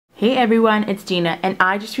Hey everyone, it's Deena, and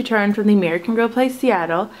I just returned from the American Girl Place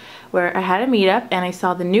Seattle, where I had a meetup and I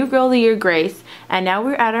saw the new Girl of the Year, Grace, and now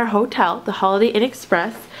we're at our hotel, the Holiday Inn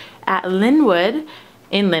Express at Linwood,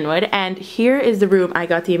 and here is the room. I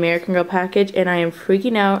got the American Girl package and I am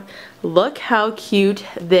freaking out. Look how cute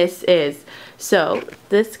this is. So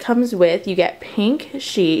this comes with, you get pink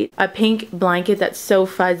sheet, a pink blanket that's so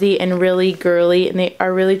fuzzy and really girly, and they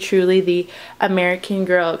are really truly the American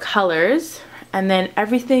Girl colors. And then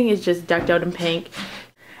everything is just decked out in pink,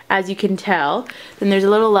 as you can tell. Then there's a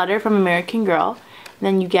little letter from American Girl. And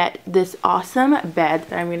then you get this awesome bed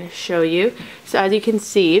that I'm going to show you. So as you can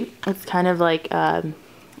see, it's kind of like, I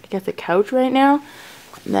guess a couch right now.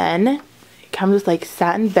 Then it comes with like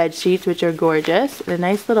satin bed sheets, which are gorgeous, and a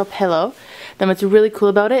nice little pillow. Then what's really cool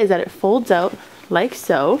about it is that it folds out like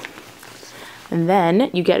so. And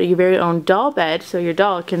then you get your very own doll bed, so your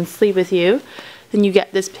doll can sleep with you. Then you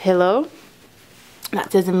get this pillow that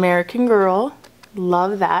says American Girl.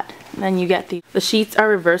 Love that. And then you get the sheets are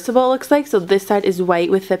reversible, it looks like. So this side is white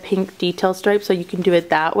with the pink detail stripe, so you can do it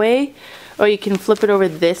that way. Or you can flip it over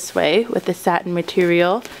this way with the satin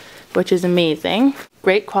material, which is amazing.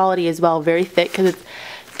 Great quality as well, very thick because it's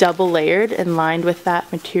double layered and lined with that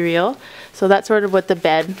material. So that's sort of what the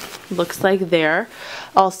bed looks like there,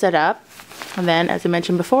 all set up. And then, as I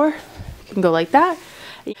mentioned before, you can go like that.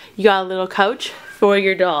 You got a little couch for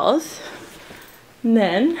your dolls. And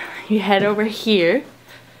then you head over here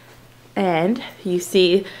and you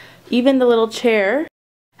see even the little chair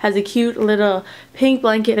has a cute little pink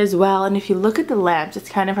blanket as well. And if you look at the lamps, it's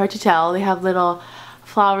kind of hard to tell. They have little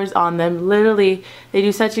flowers on them. Literally, they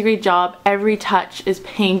do such a great job. Every touch is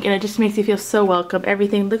pink and it just makes you feel so welcome.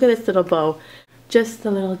 Everything, look at this little bow. Just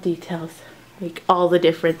the little details make all the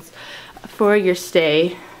difference for your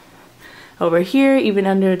stay. Over here, even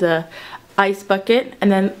under the ice bucket, and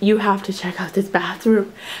then you have to check out this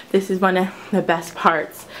bathroom. This is one of the best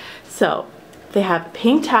parts. So they have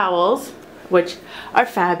pink towels, which are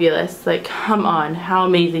fabulous. Like, come on, how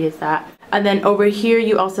amazing is that? And then over here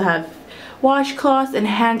you also have washcloths and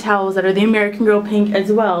hand towels that are the American Girl pink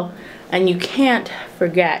as well. And you can't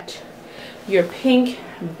forget your pink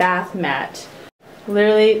bath mat.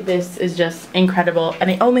 Literally, this is just incredible,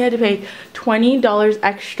 and I only had to pay $20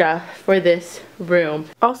 extra for this room.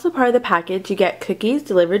 Also part of the package, you get cookies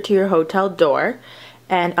delivered to your hotel door,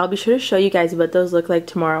 and I'll be sure to show you guys what those look like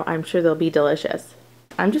tomorrow. I'm sure they'll be delicious.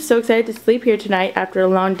 I'm just so excited to sleep here tonight after a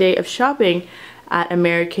long day of shopping at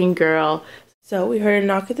American Girl. So we heard a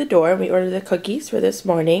knock at the door and we ordered the cookies for this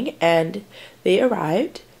morning, and they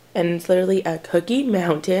arrived, and it's literally a cookie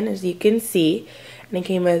mountain, as you can see. And it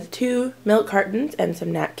came with 2 milk cartons and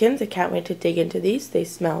some napkins. I can't wait to dig into these. They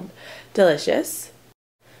smelled delicious.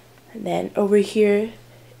 And then over here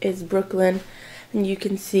is Brooklyn. And you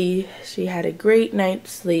can see she had a great night's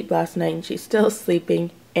sleep last night, and she's still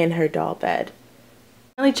sleeping in her doll bed.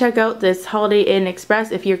 Finally, check out this Holiday Inn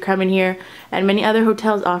Express if you're coming here, and many other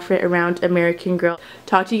hotels offer it around American Girl.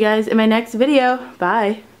 Talk to you guys in my next video.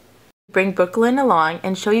 Bye. Bring Brooklyn along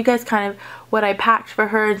and show you guys kind of what I packed for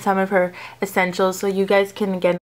her and some of her essentials, so you guys can, again,